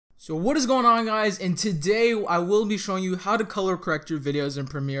So what is going on, guys? And today I will be showing you how to color correct your videos in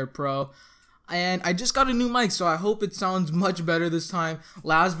Premiere Pro. And I just got a new mic, so I hope it sounds much better this time.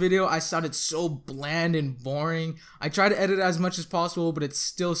 Last video I sounded so bland and boring. I tried to edit as much as possible, but it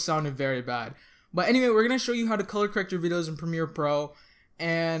still sounded very bad. But anyway, we're going to show you how to color correct your videos in Premiere Pro.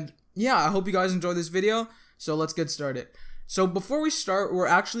 And yeah, I hope you guys enjoy this video. So let's get started. So before we start, we're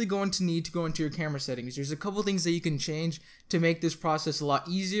actually going to need to go into your camera settings. There's a couple things that you can change to make this process a lot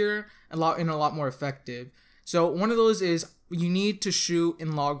easier and a lot more effective. So one of those is you need to shoot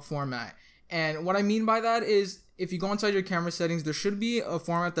in log format. And what I mean by that is if you go inside your camera settings, there should be a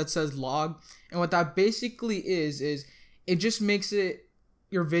format that says log. And what that basically is it just makes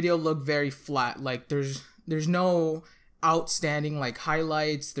your video look very flat. Like there's no outstanding like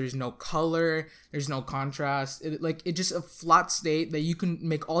highlights, there's no color, there's no contrast. It's just a flat state that you can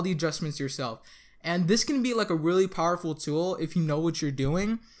make all the adjustments yourself. And this can be like a really powerful tool if you know what you're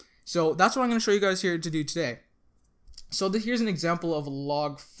doing. So that's what I'm going to show you guys here to do today. So here's an example of a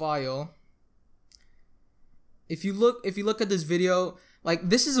log file. If you look at this video, like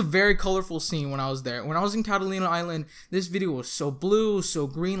this is a very colorful scene when I was there. When I was in Catalina Island, this video was so blue, so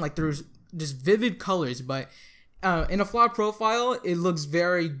green, like there's just vivid colors, but in a flat profile, it looks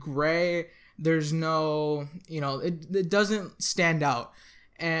very gray. There's no, it doesn't stand out.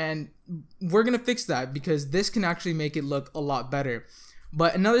 And we're going to fix that because this can actually make it look a lot better.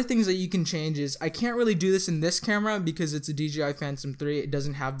 But another thing that you can change is, I can't really do this in this camera because it's a DJI Phantom 3. It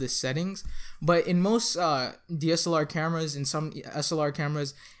doesn't have this settings. But in most DSLR cameras and some SLR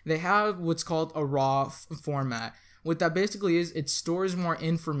cameras, they have what's called a RAW format. What that basically is, it stores more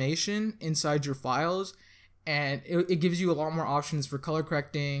information inside your files. And it gives you a lot more options for color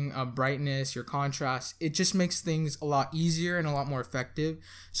correcting, brightness, your contrast. It just makes things a lot easier and a lot more effective.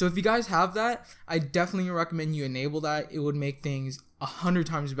 So if you guys have that, I definitely recommend you enable that. It would make things 100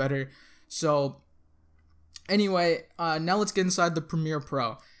 times better. So anyway, now let's get inside the Premiere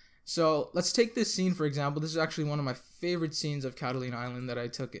Pro. So let's take this scene for example. This is actually one of my favorite scenes of Catalina Island that I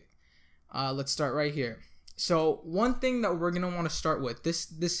took it. Let's start right here. So one thing that we're gonna want to start with,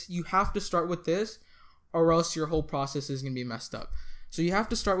 you have to start with this, or else your whole process is going to be messed up. So you have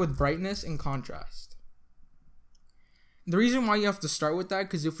to start with brightness and contrast. The reason why you have to start with that,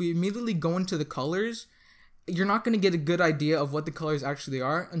 because if we immediately go into the colors, you're not going to get a good idea of what the colors actually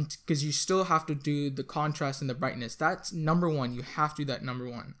are, because you still have to do the contrast and the brightness. That's number one. You have to do that number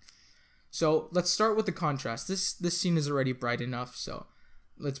one. So let's start with the contrast. This scene is already bright enough, so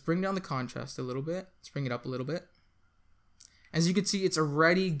let's bring down the contrast a little bit. Let's bring it up a little bit. As you can see, it's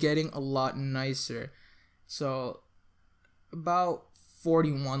already getting a lot nicer. So about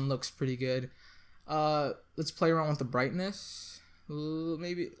 41 looks pretty good. Let's play around with the brightness,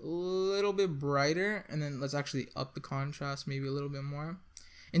 maybe a little bit brighter, and then let's actually up the contrast maybe a little bit more.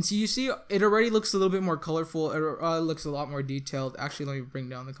 And so you see it already looks a little bit more colorful. It looks a lot more detailed. Actually, let me bring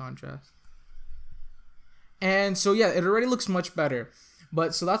down the contrast. And so yeah, it already looks much better.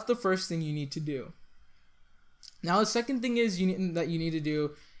 But so that's the first thing you need to do. Now the second thing is you need to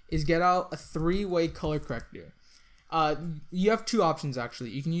do is get out a three-way color corrector. You have two options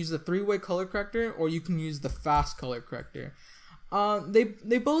actually. You can use the three-way color corrector, or you can use the fast color corrector.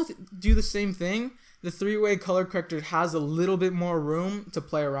 They both do the same thing. The three-way color corrector has a little bit more room to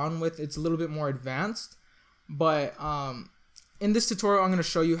play around with. It's a little bit more advanced. But in this tutorial, I'm going to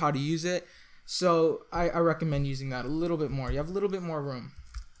show you how to use it. So I recommend using that a little bit more. You have a little bit more room.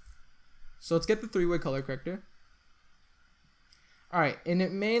 So let's get the three-way color corrector. Alright, and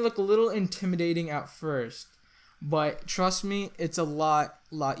it may look a little intimidating at first, but trust me, it's a lot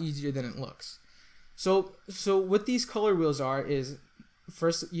easier than it looks. So what these color wheels are is,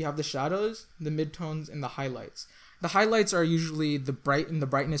 first you have the shadows, the midtones, and the highlights. The highlights are usually the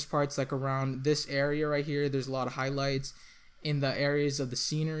brightness parts, like around this area right here. There's a lot of highlights. In the areas of the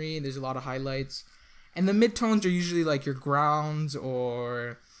scenery, there's a lot of highlights. And the midtones are usually like your grounds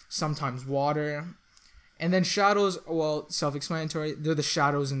or sometimes water. And then shadows, well, self-explanatory, they're the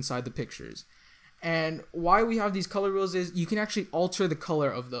shadows inside the pictures. And why we have these color wheels is you can actually alter the color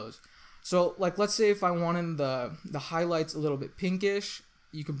of those. So like let's say if I wanted the highlights a little bit pinkish,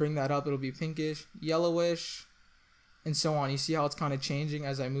 you can bring that up, it'll be pinkish, yellowish, and so on. You see how it's kind of changing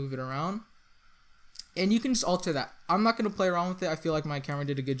as I move it around? And you can just alter that. I'm not going to play around with it. I feel like my camera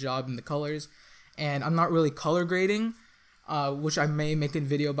did a good job in the colors. And I'm not really color grading, which I may make a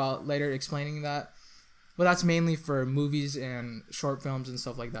video about later explaining that. But that's mainly for movies and short films and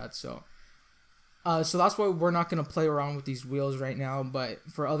stuff like that. So that's why we're not going to play around with these wheels right now. But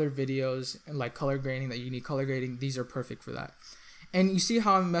for other videos and like color grading that you need color grading, these are perfect for that. And you see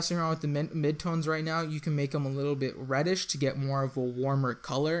how I'm messing around with the midtones right now? You can make them a little bit reddish to get more of a warmer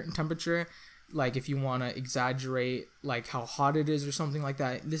color and temperature. Like if you want to exaggerate like how hot it is or something like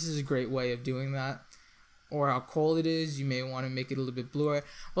that, this is a great way of doing that. Or how cold it is, you may want to make it a little bit bluer.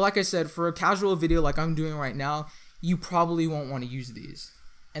 But like I said, for a casual video like I'm doing right now, you probably won't want to use these.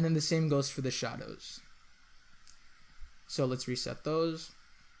 And then the same goes for the shadows. So let's reset those.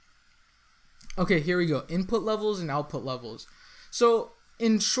 Okay, here we go. Input levels and output levels. So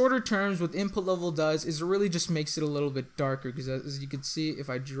in shorter terms, what input level does is it really just makes it a little bit darker, because as you can see, if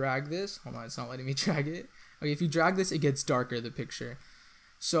I drag this, hold on, it's not letting me drag it. Okay, if you drag this, it gets darker, the picture.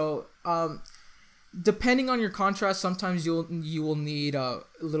 So depending on your contrast, sometimes you will need a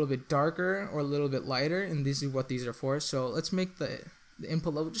little bit darker or a little bit lighter, and this is what these are for. So let's make the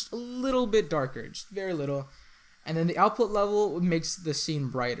input level just a little bit darker, just very little, and then the output level makes the scene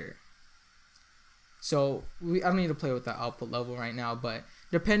brighter. So I don't need to play with that output level right now, but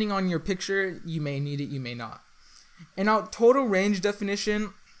depending on your picture, you may need it, you may not. And now total range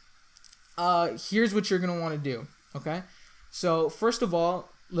definition, here's what you're going to want to do, okay? So first of all,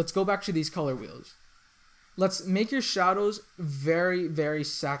 let's go back to these color wheels. Let's make your shadows very, very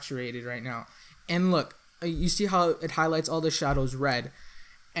saturated right now. And look, you see how it highlights all the shadows red.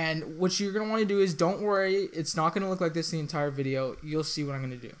 And what you're going to want to do is, don't worry, it's not going to look like this the entire video. You'll see what I'm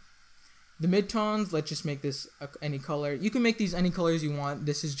going to do. The midtones, let's just make this any color. You can make these any colors you want.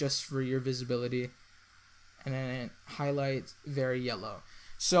 This is just for your visibility. And then highlights, very yellow.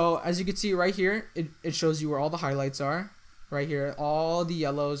 So as you can see right here, it shows you where all the highlights are. Right here, all the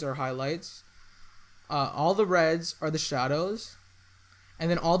yellows are highlights. All the reds are the shadows. And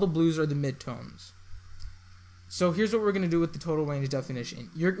then all the blues are the midtones. So here's what we're going to do with the total range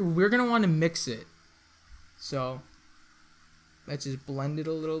definition. We're going to want to mix it. So let's just blend it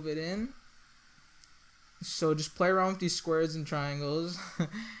a little bit in. So just play around with these squares and triangles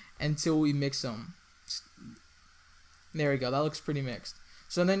until we mix them. There we go. That looks pretty mixed.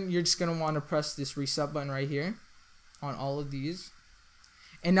 So then you're just going to want to press this reset button right here on all of these.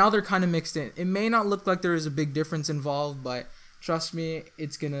 And now they're kind of mixed in. It may not look like there is a big difference involved, but trust me,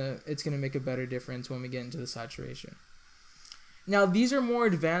 it's gonna make a better difference when we get into the saturation. Now these are more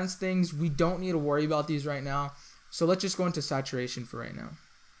advanced things. We don't need to worry about these right now. So let's just go into saturation for right now.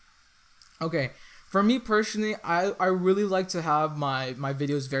 Okay, for me personally, I really like to have my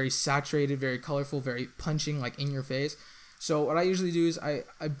videos very saturated, very colorful, very punching, like in your face. So what I usually do is I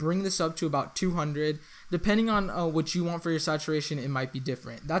bring this up to about 200. Depending on what you want for your saturation, it might be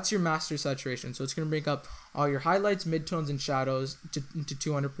different. That's your master saturation. So it's going to bring up all your highlights, midtones, and shadows to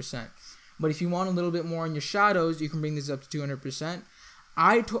 200%. But if you want a little bit more on your shadows, you can bring this up to 200%.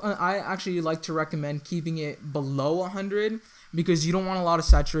 I actually like to recommend keeping it below 100, because you don't want a lot of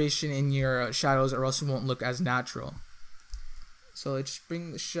saturation in your shadows, or else it won't look as natural. So let's just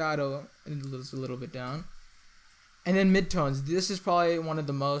bring the shadow a little bit down. And then midtones. This is probably one of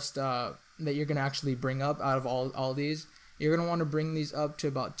the most that you're going to actually bring up out of all these. You're going to want to bring these up to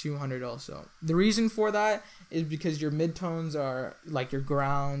about 200 also. The reason for that is because your midtones are like your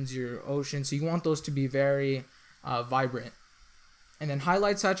grounds, your ocean, so you want those to be very vibrant. And then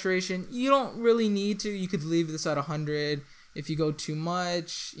highlight saturation, you don't really need to. You could leave this at 100. If you go too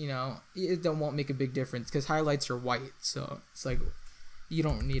much, you know, it won't make a big difference, because highlights are white, so it's like you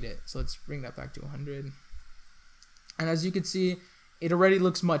don't need it. So let's bring that back to 100. And as you can see, it already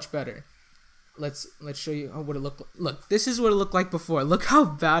looks much better. Let's show you what it looked like. Look, this is what it looked like before. Look how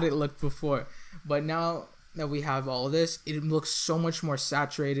bad it looked before. But now that we have all of this, it looks so much more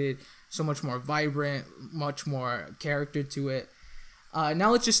saturated, so much more vibrant, much more character to it.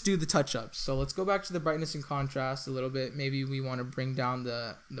 Now let's just do the touch-ups. So let's go back to the brightness and contrast a little bit. Maybe we want to bring down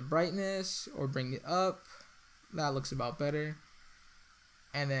the brightness, or bring it up. That looks about better.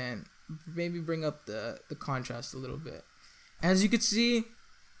 And then maybe bring up the contrast a little bit. As you can see,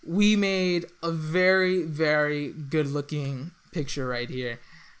 we made a very, very good looking picture right here.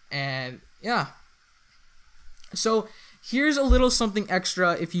 And yeah, so here's a little something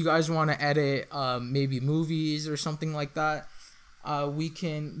extra if you guys want to edit maybe movies or something like that. We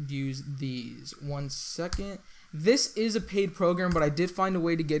can use these. 1 second. This is a paid program, but I did find a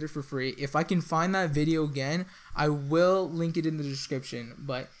way to get it for free. If I can find that video again, I will link it in the description.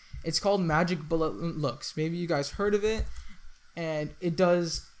 But it's called Magic Bullet Looks. Maybe you guys heard of it, and it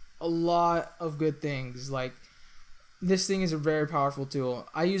does a lot of good things. Like, this thing is a very powerful tool.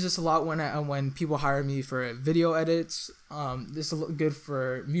 I use this a lot when people hire me for video edits. This is good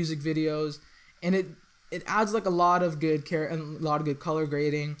for music videos, and it adds like a lot of good color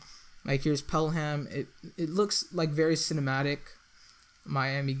grading. Like here's Pelham. It looks like very cinematic.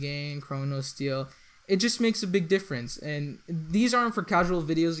 Miami Gain, Chrono Steel. it just makes a big difference. And these aren't for casual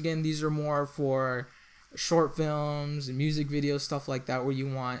videos. Again, these are more for short films and music videos, stuff like that, where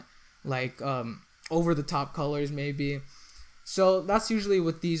you want like over the top colors maybe. So that's usually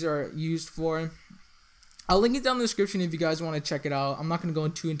what these are used for. I'll link it down in the description if you guys want to check it out. I'm not going to go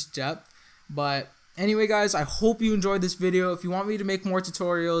too into depth, but anyway guys, I hope you enjoyed this video. If you want me to make more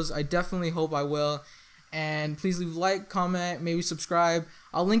tutorials, I definitely hope I will. And please leave a like, comment, maybe subscribe.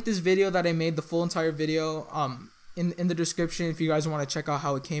 I'll link this video that I made, the full entire video, in the description if you guys want to check out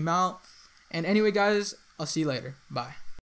how it came out. And anyway guys, I'll see you later. Bye.